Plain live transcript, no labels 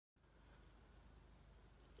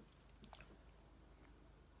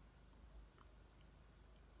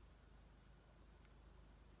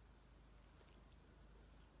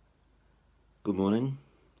Good morning.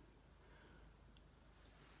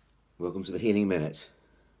 Welcome to the Healing Minute.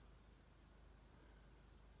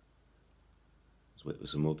 Let's wait for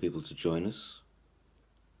some more people to join us.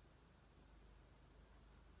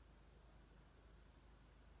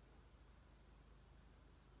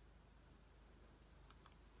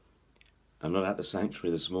 I'm not at the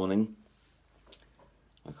sanctuary this morning.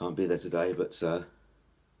 I can't be there today, but do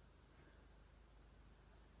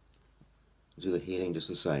the healing just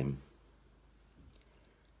the same.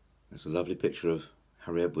 That's a lovely picture of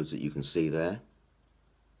Harry Edwards that you can see there.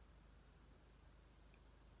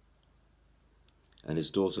 And his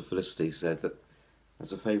daughter Felicity said that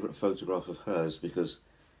that's a favourite photograph of hers because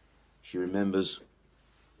she remembers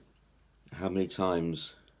how many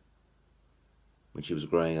times when she was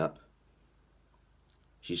growing up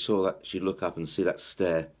she saw that, she'd look up and see that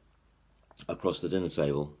stare across the dinner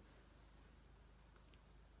table.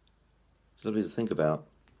 It's lovely to think about.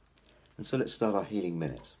 And so let's start our healing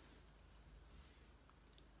minute.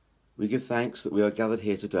 We give thanks that we are gathered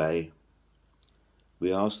here today.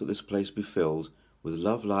 We ask that this place be filled with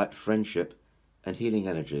love, light, friendship, and healing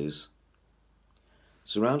energies.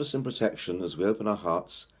 Surround us in protection as we open our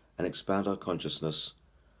hearts and expand our consciousness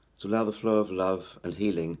to allow the flow of love and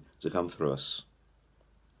healing to come through us.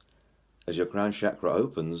 As your crown chakra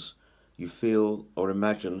opens, you feel or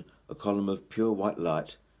imagine a column of pure white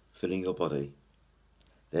light filling your body.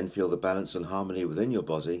 Then feel the balance and harmony within your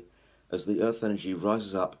body as the earth energy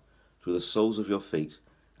rises up through the soles of your feet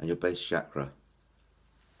and your base chakra.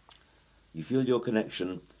 You feel your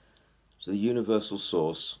connection to the universal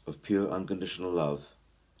source of pure unconditional love,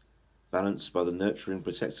 balanced by the nurturing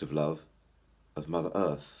protective love of Mother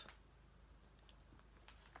Earth.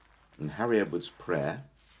 And Harry Edwards' prayer: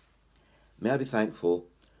 may I be thankful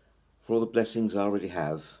for all the blessings I already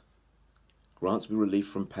have, grant me relief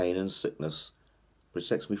from pain and sickness,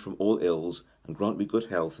 protects me from all ills, and grant me good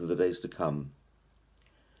health in the days to come.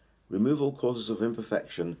 Remove all causes of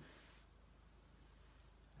imperfection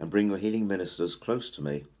and bring your healing ministers close to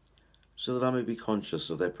me so that I may be conscious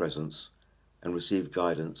of their presence and receive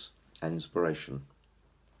guidance and inspiration.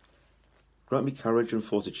 Grant me courage and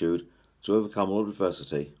fortitude to overcome all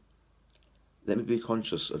adversity. Let me be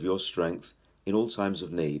conscious of your strength in all times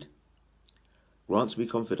of need. Grant me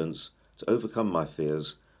confidence to overcome my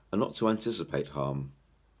fears and not to anticipate harm.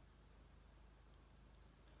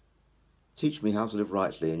 Teach me how to live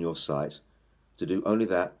rightly in your sight, to do only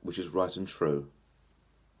that which is right and true.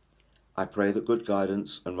 I pray that good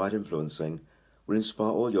guidance and right influencing will inspire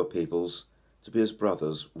all your peoples to be as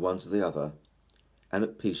brothers one to the other, and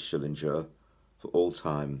that peace shall endure for all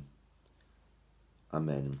time.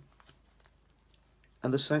 Amen.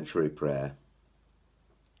 And the sanctuary prayer.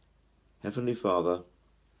 Heavenly Father,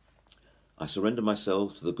 I surrender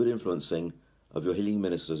myself to the good influencing of your healing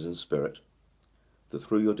ministers in spirit, that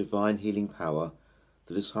through your divine healing power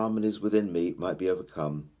the disharmonies within me might be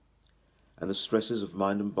overcome, and the stresses of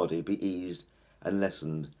mind and body be eased and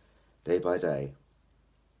lessened day by day.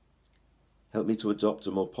 Help me to adopt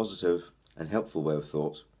a more positive and helpful way of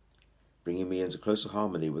thought, bringing me into closer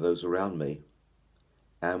harmony with those around me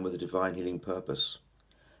and with a divine healing purpose.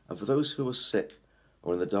 And for those who are sick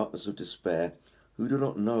or in the darkness of despair, who do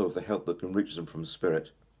not know of the help that can reach them from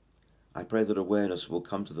spirit, I pray that awareness will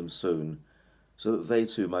come to them soon, so that they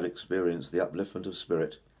too might experience the upliftment of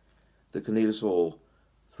spirit that can lead us all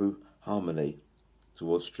through harmony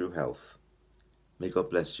towards true health. May God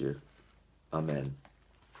bless you. Amen.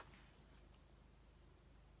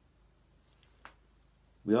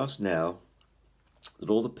 We ask now that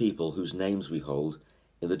all the people whose names we hold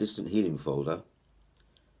in the distant healing folder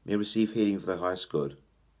may receive healing for their highest good.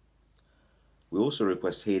 We also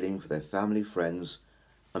request healing for their family, friends,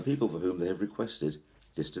 and people for whom they have requested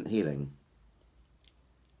distant healing.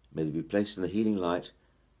 May they be placed in the healing light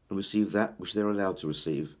and receive that which they are allowed to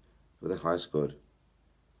receive for their highest good.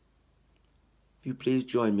 If you please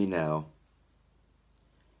join me now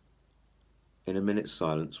in a minute's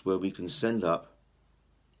silence where we can send up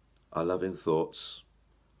our loving thoughts,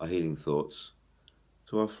 our healing thoughts,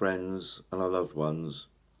 to our friends and our loved ones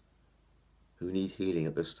who need healing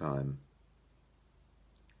at this time.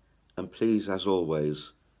 And please, as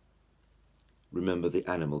always, remember the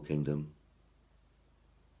animal kingdom.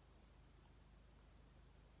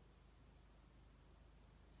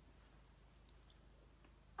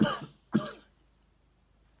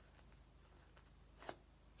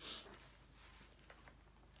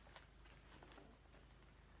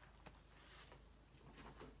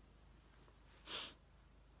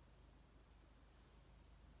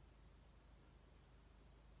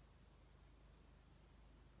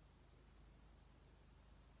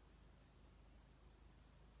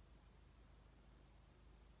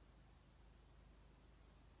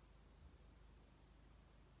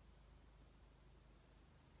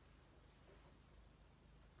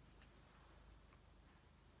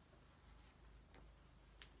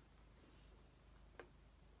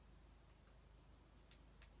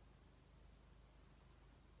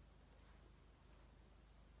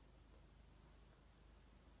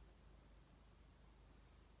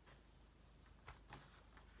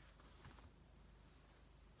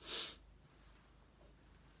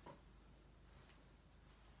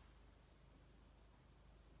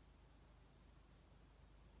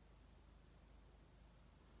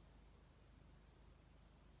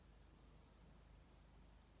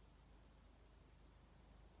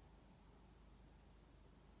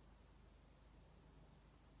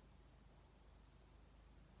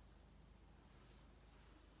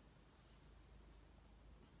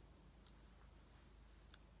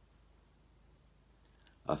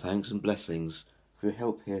 our thanks and blessings for your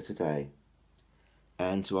help here today,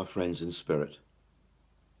 and to our friends in spirit.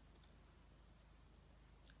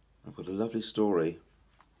 I've got a lovely story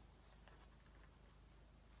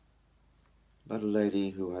about a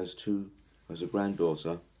lady who has a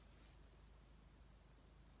granddaughter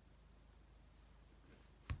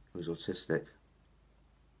who's autistic.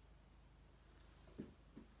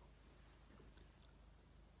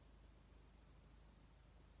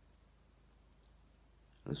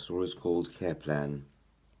 The story is called Care Plan.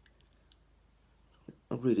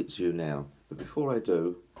 I'll read it to you now, but before I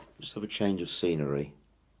do, just have a change of scenery.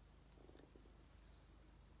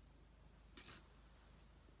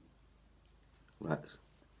 Right,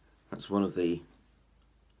 that's one of the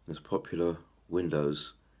most popular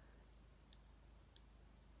windows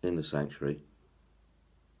in the sanctuary.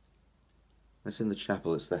 That's in the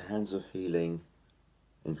chapel. It's the Hands of Healing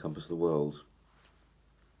Encompass the World.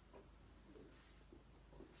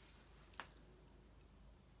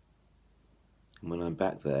 And when I'm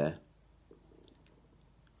back there,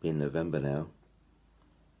 in November now,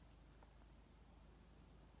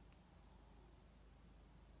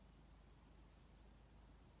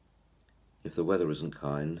 if the weather isn't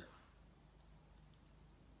kind,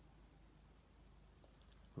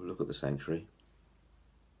 we'll look at the sanctuary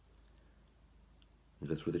and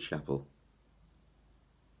go through the chapel.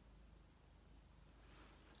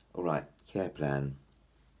 All right, Care Plan.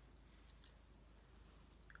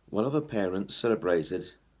 While other parents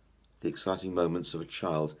celebrated the exciting moments of a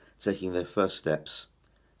child taking their first steps,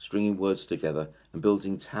 stringing words together and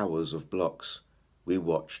building towers of blocks, we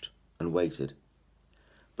watched and waited.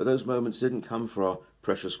 But those moments didn't come for our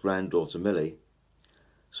precious granddaughter Millie.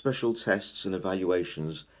 Special tests and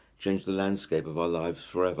evaluations changed the landscape of our lives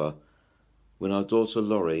forever when our daughter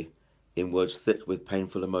Laurie, in words thick with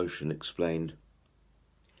painful emotion, explained,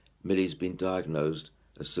 "Millie's been diagnosed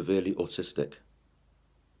as severely autistic."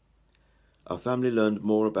 Our family learned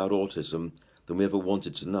more about autism than we ever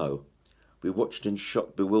wanted to know. We watched in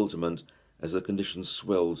shocked bewilderment as the condition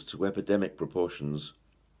swelled to epidemic proportions,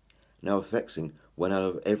 now affecting 1 out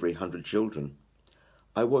of every 100 children.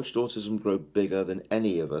 I watched autism grow bigger than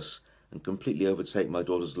any of us and completely overtake my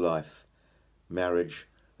daughter's life, marriage,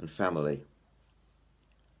 and family.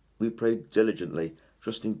 We prayed diligently,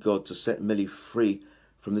 trusting God to set Millie free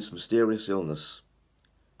from this mysterious illness.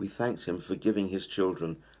 We thanked him for giving his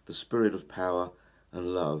children the spirit of power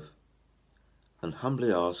and love, and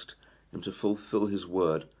humbly asked him to fulfill his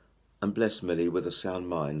word and bless Millie with a sound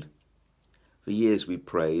mind. For years we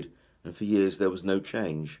prayed, and for years there was no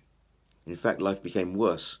change. In fact, life became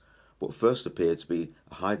worse. What first appeared to be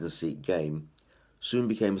a hide-and-seek game soon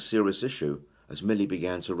became a serious issue as Millie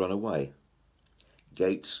began to run away.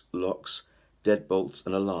 Gates, locks, deadbolts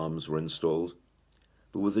and alarms were installed,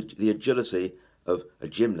 but with the agility of a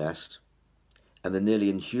gymnast and the nearly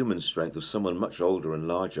inhuman strength of someone much older and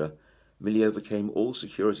larger, Millie overcame all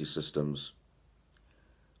security systems.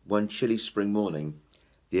 One chilly spring morning,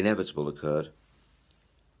 the inevitable occurred.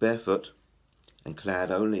 Barefoot and clad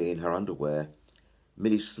only in her underwear,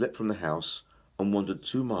 Millie slipped from the house and wandered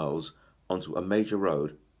 2 miles onto a major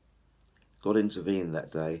road. God intervened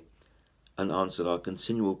that day and answered our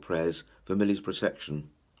continual prayers for Millie's protection.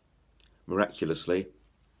 Miraculously,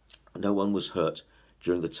 no one was hurt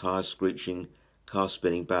during the tire-screeching,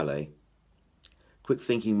 car-spinning ballet.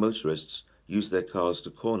 Quick-thinking motorists used their cars to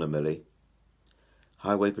corner Millie.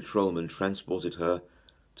 Highway patrolmen transported her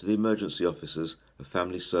to the emergency offices of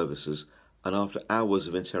family services, and after hours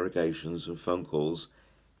of interrogations and phone calls,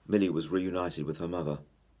 Millie was reunited with her mother.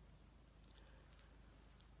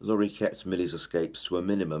 Laurie kept Millie's escapes to a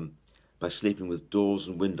minimum by sleeping with doors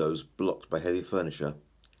and windows blocked by heavy furniture.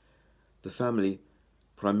 The family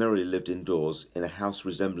primarily lived indoors in a house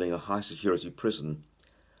resembling a high-security prison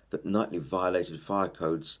that nightly violated fire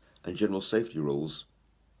codes and general safety rules.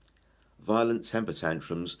 Violent temper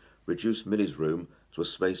tantrums reduced Millie's room to a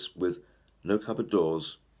space with no cupboard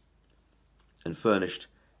doors and furnished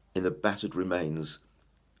in the battered remains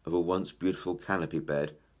of a once beautiful canopy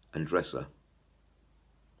bed and dresser.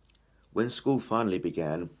 When school finally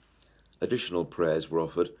began, additional prayers were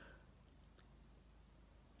offered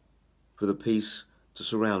for the peace to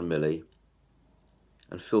surround Millie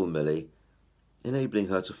and fill Millie, enabling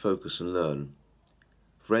her to focus and learn.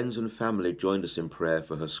 Friends and family joined us in prayer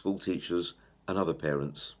for her school teachers and other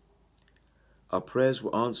parents. Our prayers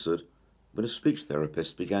were answered when a speech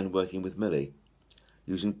therapist began working with Millie,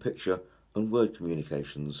 using picture and word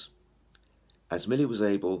communications. As Millie was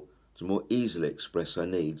able to more easily express her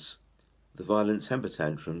needs, the violent temper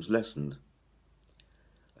tantrums lessened.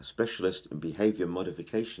 A specialist in behaviour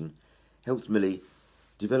modification helped Millie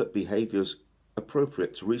develop behaviours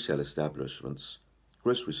appropriate to retail establishments,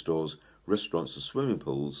 grocery stores, restaurants and swimming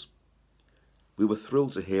pools. We were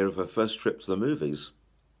thrilled to hear of her first trip to the movies.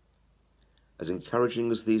 As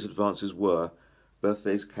encouraging as these advances were,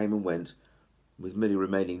 birthdays came and went, with Millie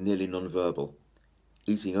remaining nearly non-verbal,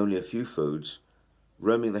 eating only a few foods,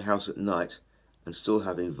 roaming the house at night and still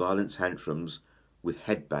having violent tantrums with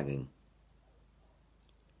head banging.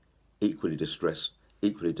 Equally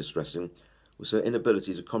distressing was her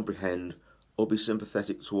inability to comprehend or be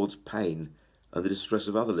sympathetic towards pain and the distress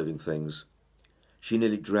of other living things. She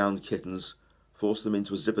nearly drowned kittens, forced them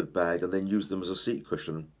into a zippered bag and then used them as a seat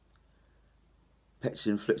cushion. Pets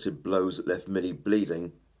inflicted blows that left Millie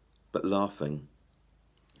bleeding, but laughing.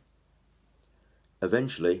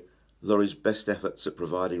 Eventually, Laurie's best efforts at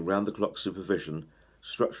providing round-the-clock supervision,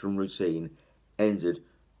 structure and routine ended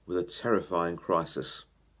with a terrifying crisis.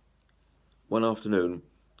 One afternoon,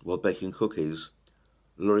 while baking cookies,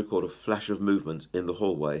 Laurie caught a flash of movement in the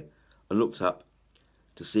hallway and looked up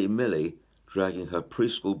to see Millie dragging her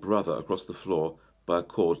preschool brother across the floor by a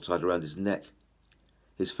cord tied around his neck.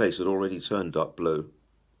 His face had already turned dark blue.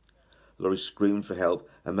 Laurie screamed for help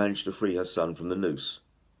and managed to free her son from the noose.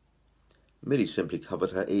 Millie simply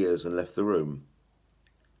covered her ears and left the room.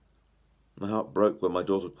 My heart broke when my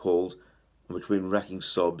daughter called and between racking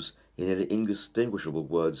sobs in nearly indistinguishable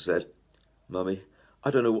words said, "Mummy,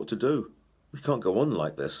 I don't know what to do. We can't go on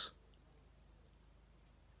like this."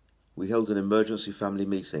 We held an emergency family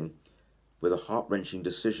meeting where the heart-wrenching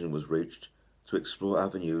decision was reached to explore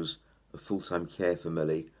avenues of full-time care for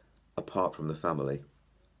Millie apart from the family.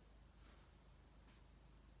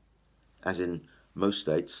 As in most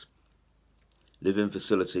states, live-in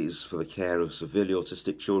facilities for the care of severely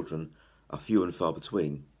autistic children are few and far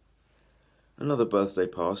between. Another birthday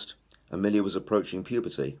passed and Millie was approaching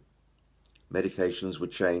puberty. Medications were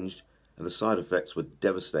changed and the side effects were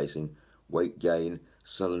devastating: weight gain,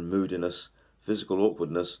 sullen moodiness, physical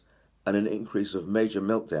awkwardness, and an increase of major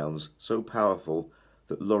meltdowns so powerful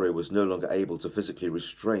that Laurie was no longer able to physically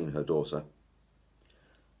restrain her daughter.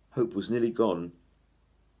 Hope was nearly gone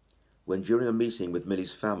when, during a meeting with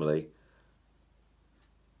Millie's family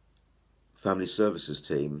services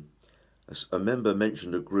team, a member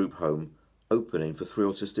mentioned a group home opening for 3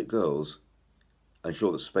 autistic girls.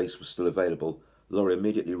 Unsure that space was still available, Laurie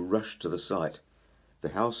immediately rushed to the site. The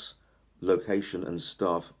house, location and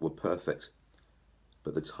staff were perfect,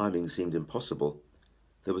 but the timing seemed impossible.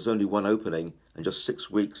 There was only one opening and just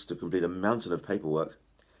 6 weeks to complete a mountain of paperwork,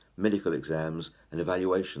 medical exams and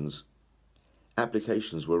evaluations.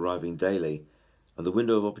 Applications were arriving daily, and the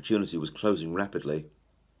window of opportunity was closing rapidly.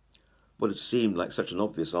 What had seemed like such an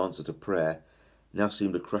obvious answer to prayer now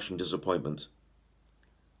seemed a crushing disappointment.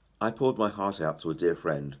 I poured my heart out to a dear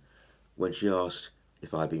friend. When she asked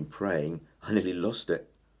if I had been praying, I nearly lost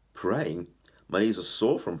it. Praying? My knees are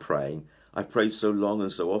sore from praying. I've prayed so long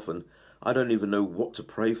and so often, I don't even know what to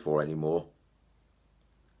pray for anymore.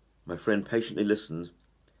 My friend patiently listened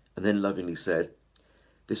and then lovingly said,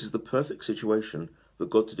 "This is the perfect situation for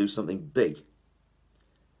God to do something big."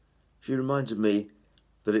 She reminded me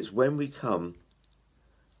that it's when we come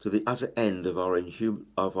to the utter end of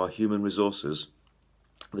our human resources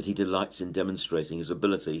that he delights in demonstrating his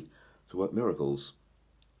ability to work miracles.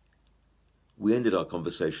 We ended our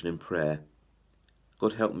conversation in prayer.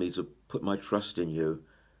 God help me to put my trust in you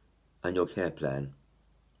and your care plan.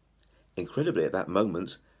 Incredibly, at that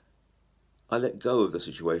moment, I let go of the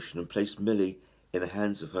situation and placed Millie in the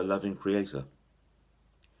hands of her loving Creator.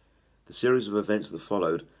 The series of events that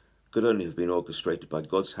followed could only have been orchestrated by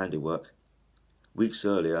God's handiwork. Weeks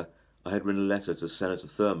earlier, I had written a letter to Senator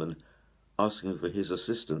Thurman asking for his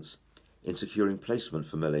assistance in securing placement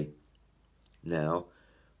for Millie. Now,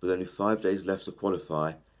 with only 5 days left to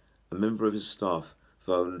qualify, a member of his staff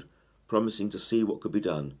phoned promising to see what could be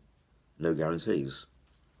done. No guarantees.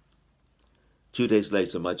 2 days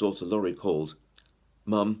later, my daughter Laurie called.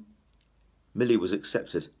 "Mum, Millie was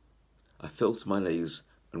accepted." I fell to my knees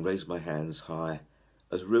and raised my hands high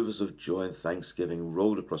as rivers of joy and thanksgiving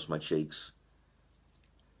rolled across my cheeks.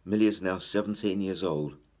 Millie is now 17 years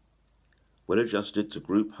old, well adjusted to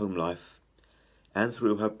group home life, and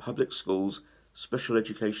through her public school's special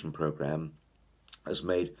education program has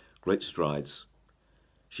made great strides.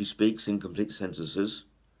 She speaks in complete sentences,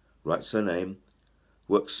 writes her name,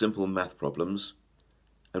 works simple math problems,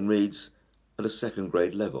 and reads at a 2nd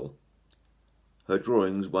grade level. Her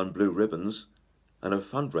drawings won blue ribbons, and her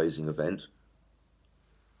fundraising event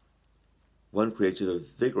one created a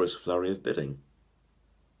vigorous flurry of bidding.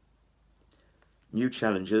 New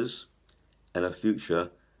challenges and her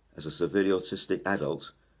future as a severely autistic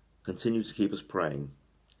adult continue to keep us praying.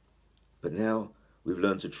 But now we've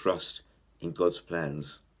learned to trust in God's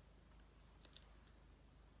plans.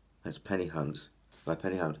 That's Penny Hunt, by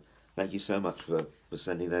Penny Hunt. Thank you so much for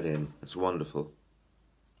sending that in. That's wonderful.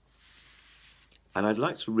 And I'd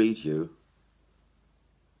like to read you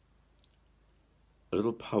a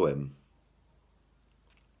little poem.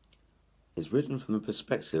 It's written from the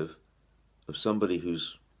perspective of somebody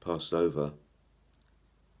who's passed over,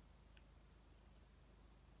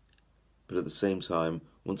 but at the same time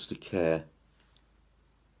wants to care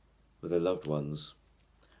for their loved ones.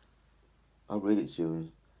 I'll read it to you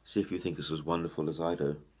and see if you think it's as wonderful as I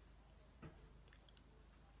do.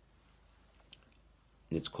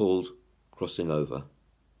 It's called Crossing Over.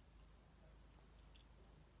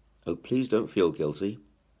 Oh, please don't feel guilty.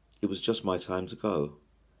 It was just my time to go.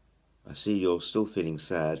 I see you're still feeling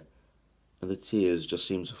sad, and the tears just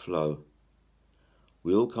seem to flow.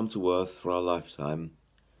 We all come to earth for our lifetime,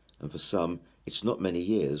 and for some, it's not many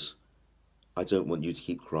years. I don't want you to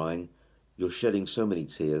keep crying. You're shedding so many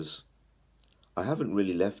tears. I haven't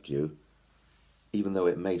really left you, even though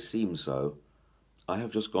it may seem so. I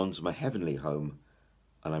have just gone to my heavenly home,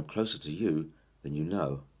 and I'm closer to you than you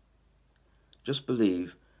know. Just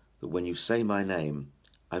believe that when you say my name,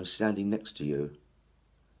 I'm standing next to you.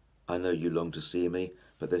 I know you long to see me,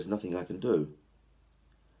 but there's nothing I can do.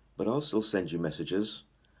 But I'll still send you messages,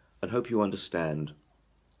 and hope you understand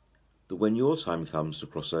that when your time comes to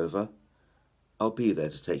cross over, I'll be there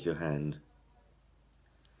to take your hand.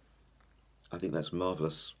 I think that's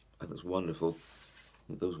marvellous. I think that's wonderful. I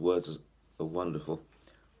think those words are wonderful.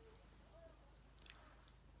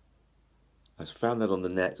 I found that on the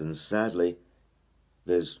net, and sadly,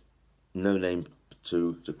 there's no name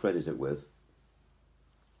to credit it with.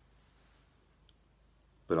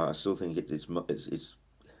 But I still think it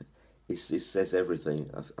says everything.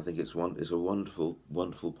 I think it's a wonderful,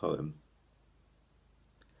 wonderful poem.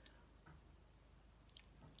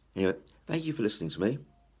 Anyway, thank you for listening to me.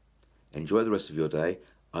 Enjoy the rest of your day.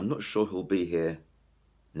 I'm not sure who'll be here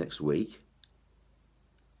next week,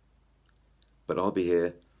 but I'll be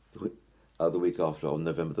here the week after, on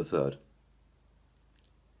November the 3rd.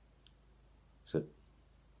 So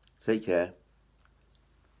take care,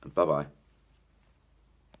 and bye-bye.